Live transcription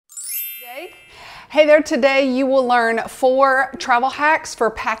Hey there, today you will learn 4 travel hacks for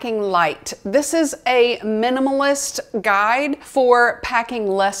packing light. This is a minimalist guide for packing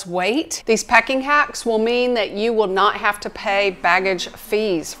less weight. These packing hacks will mean that you will not have to pay baggage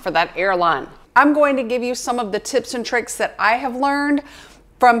fees for that airline. I'm going to give you some of the tips and tricks that I have learned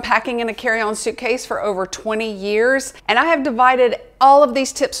from packing in a carry-on suitcase for over 20 years. And I have divided all of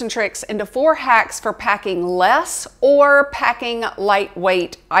these tips and tricks into 4 hacks for packing less or packing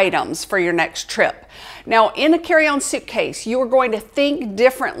lightweight items for your next trip. Now, in a carry-on suitcase, you are going to think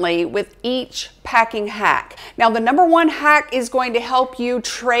differently with each packing hack. Now, the number 1 hack is going to help you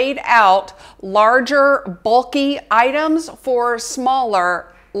trade out larger, bulky items for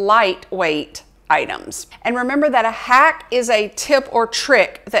smaller, lightweight items. And remember that a hack is a tip or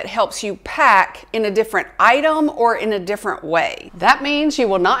trick that helps you pack in a different item or in a different way. That means you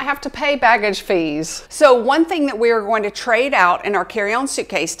will not have to pay baggage fees. So one thing that we are going to trade out in our carry-on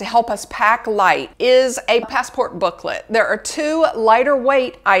suitcase to help us pack light is a passport booklet. There are 2 lighter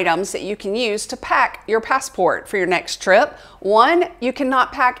weight items that you can use to pack your passport for your next trip. One, you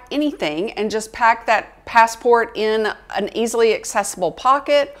cannot pack anything and just pack that passport in an easily accessible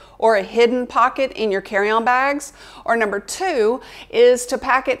pocket or a hidden pocket in your carry-on bags. Or number 2 is to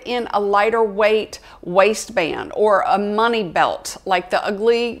pack it in a lighter weight waistband or a money belt, like the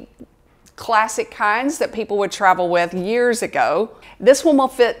ugly classic kinds that people would travel with years ago. This one will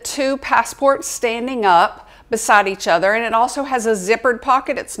fit 2 passports standing up beside each other, and it also has a zippered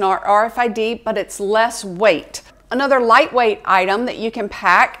pocket. It's not RFID, but it's less weight. Another lightweight item that you can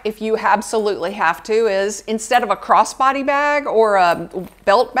pack if you absolutely have to is, instead of a crossbody bag or a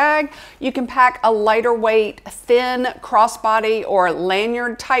belt bag, you can pack a lighter weight, thin crossbody or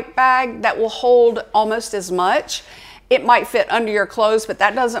lanyard type bag that will hold almost as much. It might fit under your clothes, but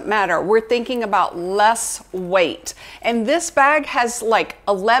that doesn't matter. We're thinking about less weight. And this bag has like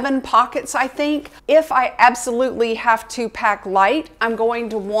 11 pockets, I think. If I absolutely have to pack light, I'm going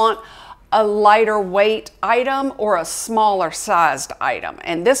to want a lighter weight item or a smaller sized item.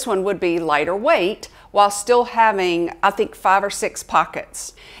 And this one would be lighter weight while still having, I think, 5 or 6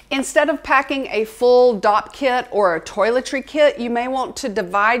 pockets. Instead of packing a full DOP kit or a toiletry kit, you may want to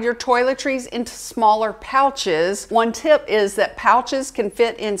divide your toiletries into smaller pouches. One tip is that pouches can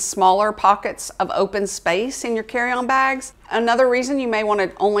fit in smaller pockets of open space in your carry-on bags. Another reason you may want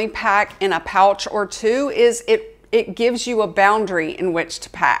to only pack in a pouch or 2 is it gives you a boundary in which to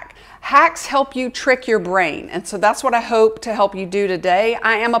pack. Hacks help you trick your brain, and so that's what I hope to help you do today.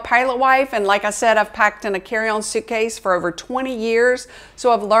 I am a pilot wife, and like I said, I've packed in a carry-on suitcase for over 20 years,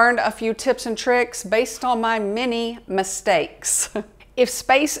 so I've learned a few tips and tricks based on my many mistakes. If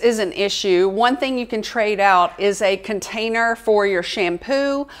space is an issue, one thing you can trade out is a container for your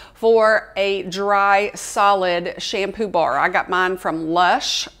shampoo for a dry, solid shampoo bar. I got mine from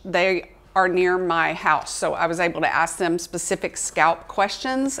Lush. They are near my house, so I was able to ask them specific scalp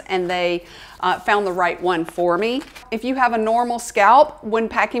questions, and they found the right one for me. If you have a normal scalp, when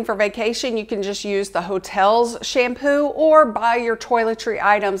packing for vacation, you can just use the hotel's shampoo or buy your toiletry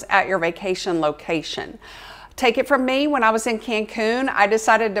items at your vacation location. Take it from me, when I was in Cancun, I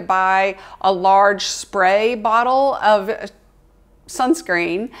decided to buy a large spray bottle of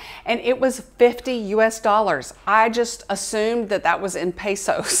sunscreen, and it was $50 US. I just assumed that that was in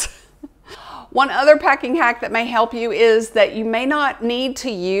pesos. One other packing hack that may help you is that you may not need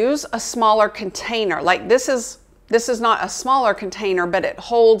to use a smaller container. Like this is not a smaller container, but it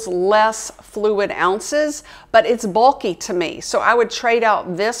holds less fluid ounces, but it's bulky to me. So I would trade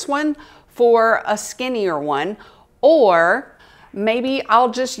out this one for a skinnier one, or maybe I'll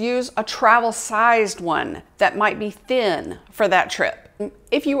just use a travel sized one that might be thin for that trip.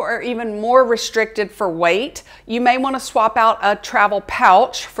 If you are even more restricted for weight, you may want to swap out a travel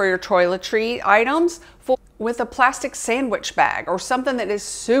pouch for your toiletry items with a plastic sandwich bag or something that is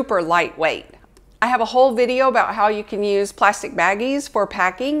super lightweight. I have a whole video about how you can use plastic baggies for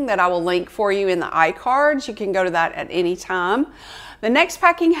packing that I will link for you in the iCards. You can go to that at any time. The next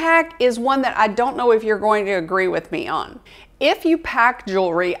packing hack is one that I don't know if you're going to agree with me on. If you pack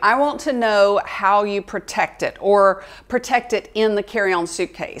jewelry, I want to know how you protect it or protect it in the carry-on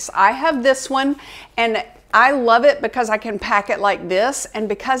suitcase. I have this one, and I love it because I can pack it like this, and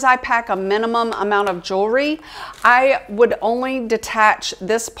because I pack a minimum amount of jewelry, I would only detach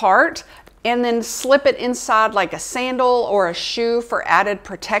this part and then slip it inside like a sandal or a shoe for added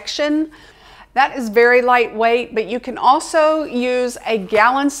protection. That is very lightweight, but you can also use a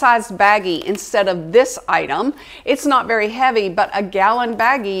gallon-sized baggie instead of this item. It's not very heavy, but a gallon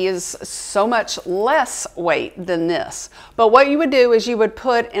baggie is so much less weight than this. But what you would do is you would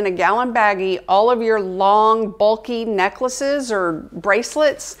put in a gallon baggie all of your long, bulky necklaces or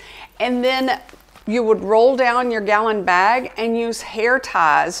bracelets, and then you would roll down your gallon bag and use hair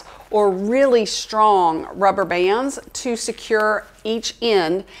ties or really strong rubber bands to secure each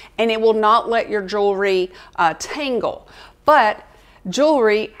end, and it will not let your jewelry tangle. But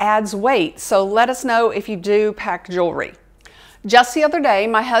jewelry adds weight, so let us know if you do pack jewelry. Just the other day,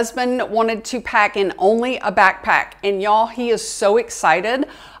 my husband wanted to pack in only a backpack, and y'all, he is so excited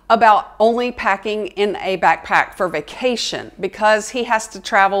about only packing in a backpack for vacation because he has to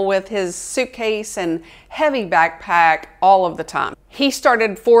travel with his suitcase and heavy backpack all of the time. He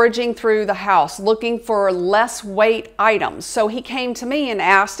started foraging through the house looking for less weight items. So he came to me and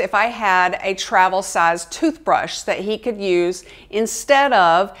asked if I had a travel size toothbrush that he could use instead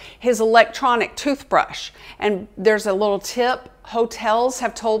of his electronic toothbrush. And there's a little tip. Hotels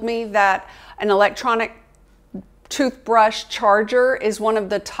have told me that an electronic toothbrush charger is one of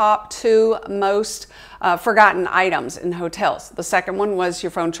the top 2 most forgotten items in hotels. The second one was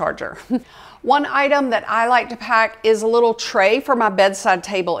your phone charger. One item that I like to pack is a little tray for my bedside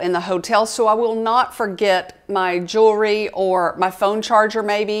table in the hotel, so I will not forget my jewelry or my phone charger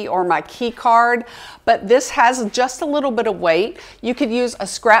maybe, or my key card. But this has just a little bit of weight. You could use a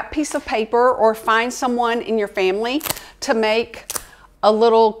scrap piece of paper or find someone in your family to make a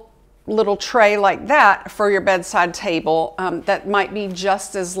little tray like that for your bedside table that might be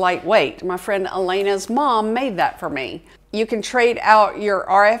just as lightweight. My friend Elena's mom made that for me. You can trade out your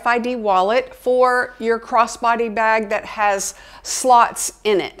RFID wallet for your crossbody bag that has slots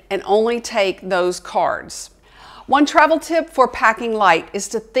in it and only take those cards. One travel tip for packing light is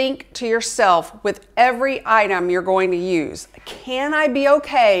to think to yourself with every item you're going to use, can I be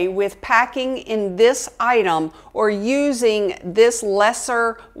okay with packing in this item or using this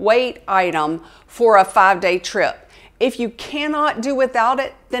lesser weight item for a 5-day trip? If you cannot do without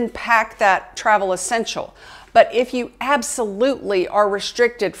it, then pack that travel essential. But if you absolutely are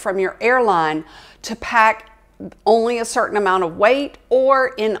restricted from your airline to pack only a certain amount of weight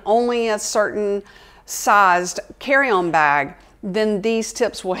or in only a certain sized carry-on bag, then these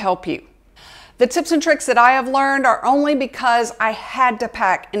tips will help you. The tips and tricks that I have learned are only because I had to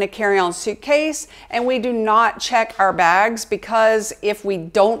pack in a carry-on suitcase, and we do not check our bags because if we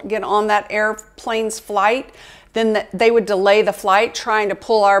don't get on that airplane's flight, then they would delay the flight trying to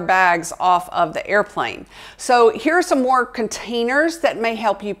pull our bags off of the airplane. So here are some more containers that may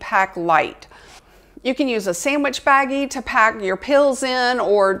help you pack light. You can use a sandwich baggie to pack your pills in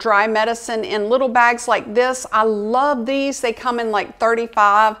or dry medicine in little bags like this. I love these. They come in like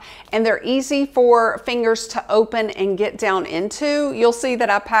 35 and they're easy for fingers to open and get down into. You'll see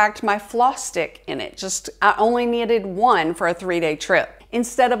that I packed my floss stick in it. I only needed one for a 3-day trip.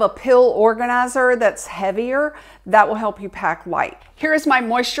 Instead of a pill organizer that's heavier, that will help you pack light. Here is my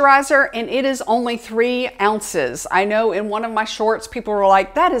moisturizer, and it is only 3 ounces. I know in one of my shorts, people were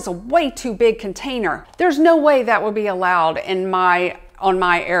like, that is a way too big container. There's no way that would be allowed on my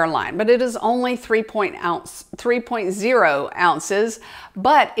airline, but it is only 3.0 ounces,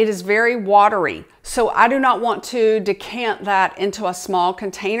 but it is very watery. So I do not want to decant that into a small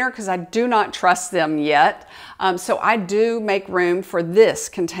container because I do not trust them yet. So I do make room for this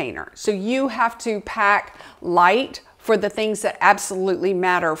container. So you have to pack light for the things that absolutely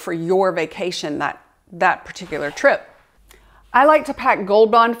matter for your vacation, that particular trip. I like to pack Gold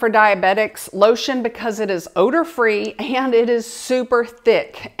Bond for Diabetics lotion because it is odor-free and it is super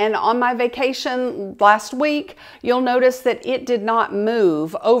thick. And on my vacation last week, you'll notice that it did not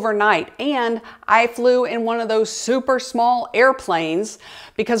move overnight. And I flew in one of those super small airplanes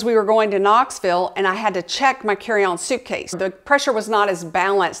because we were going to Knoxville and I had to check my carry-on suitcase. The pressure was not as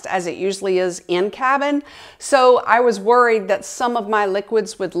balanced as it usually is in cabin. So I was worried that some of my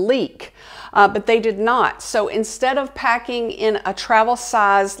liquids would leak. But they did not. So instead of packing in a travel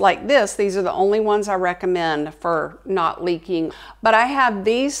size like this, these are the only ones I recommend for not leaking. But I have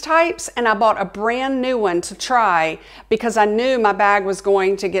these types and I bought a brand new one to try because I knew my bag was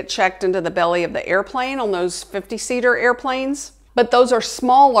going to get checked into the belly of the airplane on those 50-seater airplanes. But those are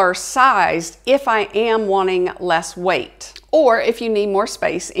smaller sized if I am wanting less weight or if you need more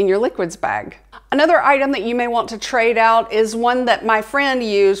space in your liquids bag. Another item that you may want to trade out is one that my friend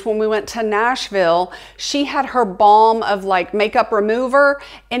used when we went to Nashville. She had her balm of like makeup remover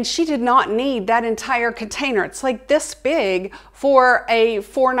and she did not need that entire container. It's like this big for a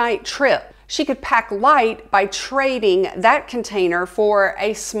 4-night trip. she could pack light by trading that container for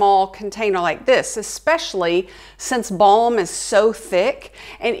a small container like this, especially since balm is so thick.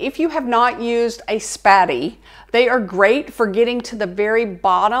 And if you have not used a spatty, they are great for getting to the very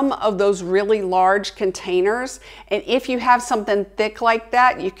bottom of those really large containers. And if you have something thick like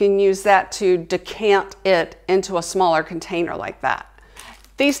that, you can use that to decant it into a smaller container like that.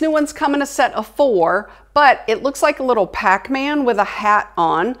 These new ones come in a set of 4, but it looks like a little Pac-Man with a hat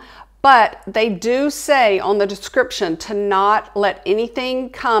on. But they do say on the description to not let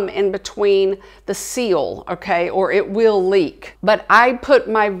anything come in between the seal, okay, or it will leak. But I put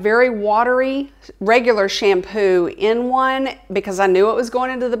my very watery regular shampoo in one because I knew it was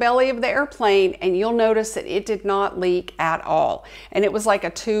going into the belly of the airplane, and you'll notice that it did not leak at all. And it was like a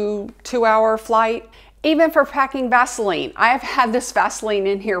two-hour flight. Even for packing Vaseline, I have had this Vaseline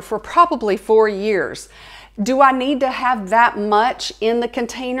in here for probably 4 years. Do I need to have that much in the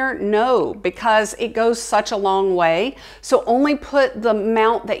container? No, because it goes such a long way. So only put the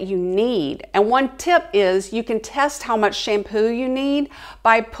amount that you need. And one tip is you can test how much shampoo you need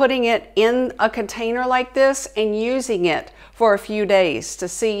by putting it in a container like this and using it for a few days to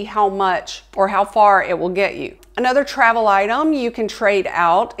see how much or how far it will get you. Another travel item you can trade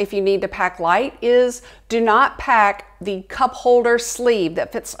out if you need to pack light is do not pack the cup holder sleeve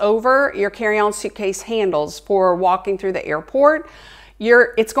that fits over your carry-on suitcase handles for walking through the airport.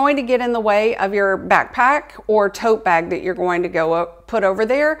 It's going to get in the way of your backpack or tote bag that you're going to go put over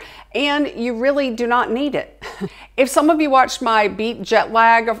there, and you really do not need it. If some of you watched my Beat Jet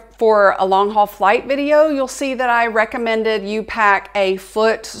Lag for a long haul flight video, you'll see that I recommended you pack a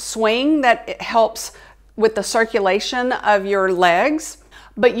foot swing that helps with the circulation of your legs.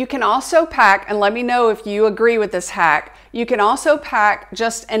 But you can also pack, and let me know if you agree with this hack, you can also pack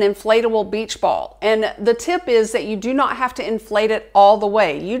just an inflatable beach ball. And the tip is that you do not have to inflate it all the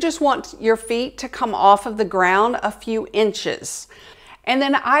way. You just want your feet to come off of the ground a few inches. And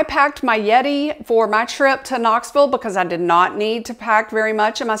then I packed my Yeti for my trip to Knoxville because I did not need to pack very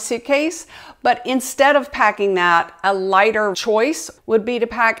much in my suitcase. But instead of packing that, a lighter choice would be to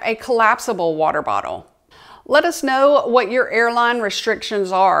pack a collapsible water bottle. Let us know what your airline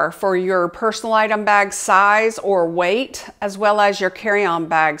restrictions are for your personal item bag size or weight, as well as your carry-on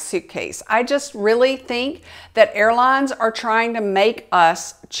bag suitcase. I just really think that airlines are trying to make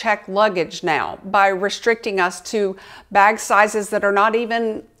us check luggage now by restricting us to bag sizes that are not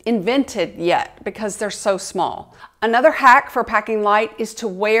even invented yet because they're so small. Another hack for packing light is to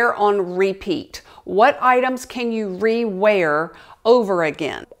wear on repeat. What items can you re-wear over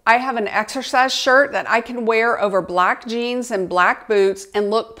again? I have an exercise shirt that I can wear over black jeans and black boots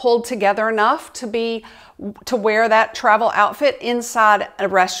and look pulled together enough to wear that travel outfit inside a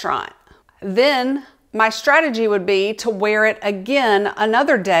restaurant. Then my strategy would be to wear it again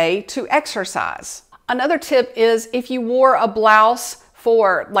another day to exercise. Another tip is if you wore a blouse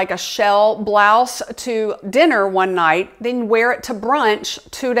for like a shell blouse to dinner one night, then wear it to brunch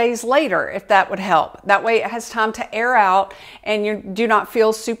 2 days later if that would help. That way it has time to air out and you do not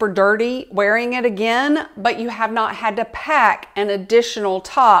feel super dirty wearing it again, but you have not had to pack an additional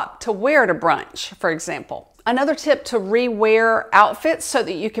top to wear to brunch, for example. Another tip to re-wear outfits so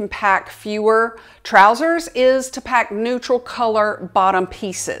that you can pack fewer trousers is to pack neutral color bottom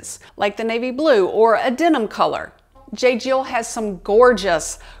pieces, like the navy blue or a denim color. J. Jill has some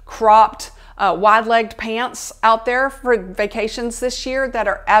gorgeous cropped wide-legged pants out there for vacations this year that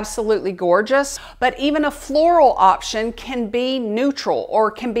are absolutely gorgeous. But even a floral option can be neutral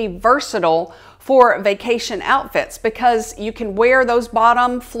or can be versatile for vacation outfits because you can wear those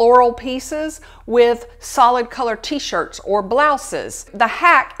bottom floral pieces with solid color t-shirts or blouses. The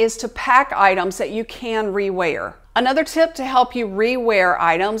hack is to pack items that you can re-wear. Another tip to help you re-wear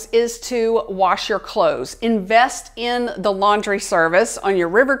items is to wash your clothes. Invest in the laundry service on your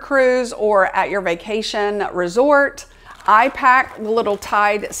river cruise or at your vacation resort. I pack the little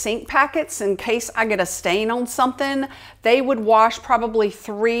Tide sink packets in case I get a stain on something. They would wash probably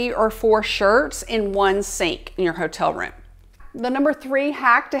 3 or 4 shirts in one sink in your hotel room. The number 3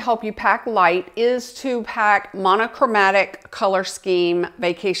 hack to help you pack light is to pack monochromatic color scheme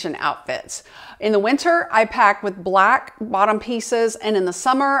vacation outfits. In the winter, I pack with black bottom pieces, and in the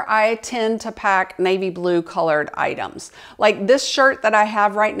summer, I tend to pack navy blue colored items. Like this shirt that I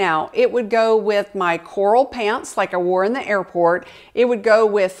have right now, it would go with my coral pants like I wore in the airport. It would go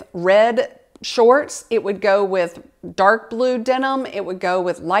with red shorts. It would go with dark blue denim. It would go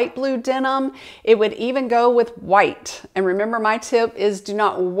with light blue denim. It would even go with white. And remember, my tip is do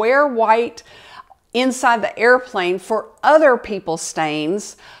not wear white inside the airplane for other people's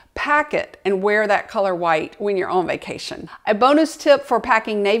stains. pack it and wear that color white when you're on vacation. A bonus tip for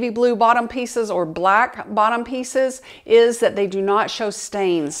packing navy blue bottom pieces or black bottom pieces is that they do not show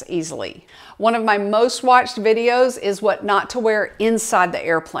stains easily. One of my most watched videos is what not to wear inside the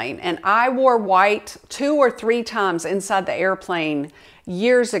airplane, and I wore white 2 or 3 times inside the airplane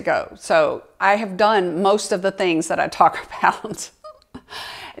years ago. So I have done most of the things that I talk about.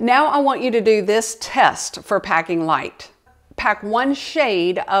 Now I want you to do this test for packing light. Pack 1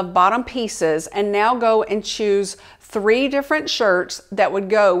 shade of bottom pieces and now go and choose 3 different shirts that would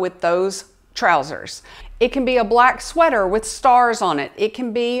go with those trousers. It can be a black sweater with stars on it. It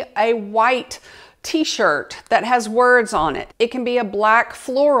can be a white t-shirt that has words on it. It can be a black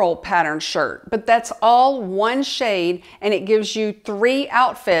floral pattern shirt, but that's all 1 shade, and it gives you 3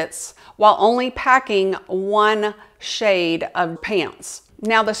 outfits while only packing 1 shade of pants.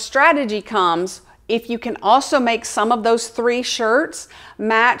 Now the strategy comes if you can also make some of those 3 shirts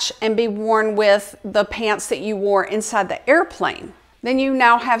match and be worn with the pants that you wore inside the airplane. Then you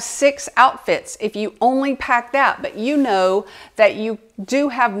now have 6 outfits if you only pack that, but you know that you do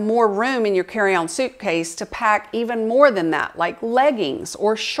have more room in your carry-on suitcase to pack even more than that, like leggings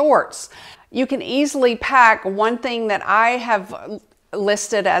or shorts. You can easily pack one thing that I have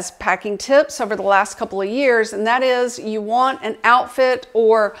listed as packing tips over the last couple of years, and that is you want an outfit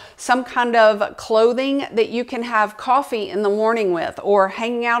or some kind of clothing that you can have coffee in the morning with or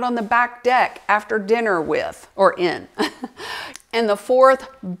hanging out on the back deck after dinner with or in. And the 4th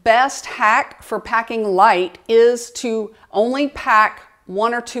best hack for packing light is to only pack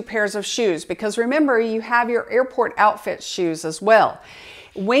 1 or 2 pairs of shoes, because remember, you have your airport outfit shoes as well.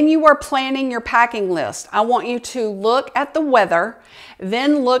 When you are planning your packing list, I want you to look at the weather,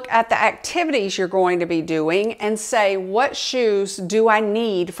 then look at the activities you're going to be doing and say, what shoes do I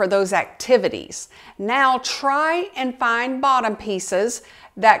need for those activities? Now try and find bottom pieces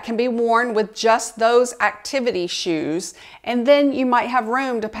that can be worn with just those activity shoes, and then you might have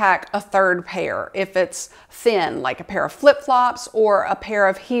room to pack a 3rd pair if it's thin, like a pair of flip-flops or a pair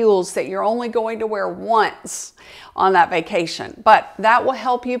of heels that you're only going to wear once on that vacation. But that will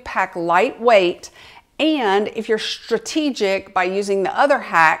help you pack lightweight, and if you're strategic by using the other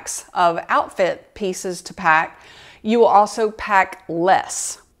hacks of outfit pieces to pack, you will also pack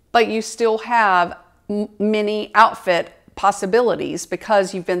less, but you still have many outfit possibilities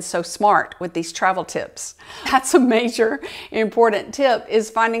because you've been so smart with these travel tips. That's a major important tip,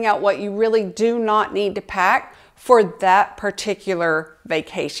 is finding out what you really do not need to pack for that particular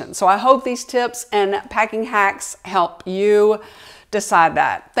vacation. So I hope these tips and packing hacks help you decide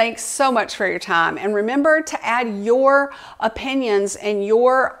that. Thanks so much for your time, and remember to add your opinions and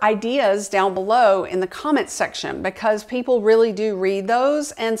your ideas down below in the comments section, because people really do read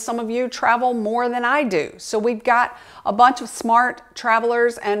those, and some of you travel more than I do. So we've got a bunch of smart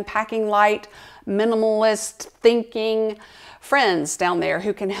travelers and packing light, minimalist thinking friends down there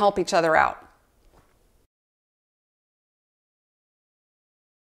who can help each other out.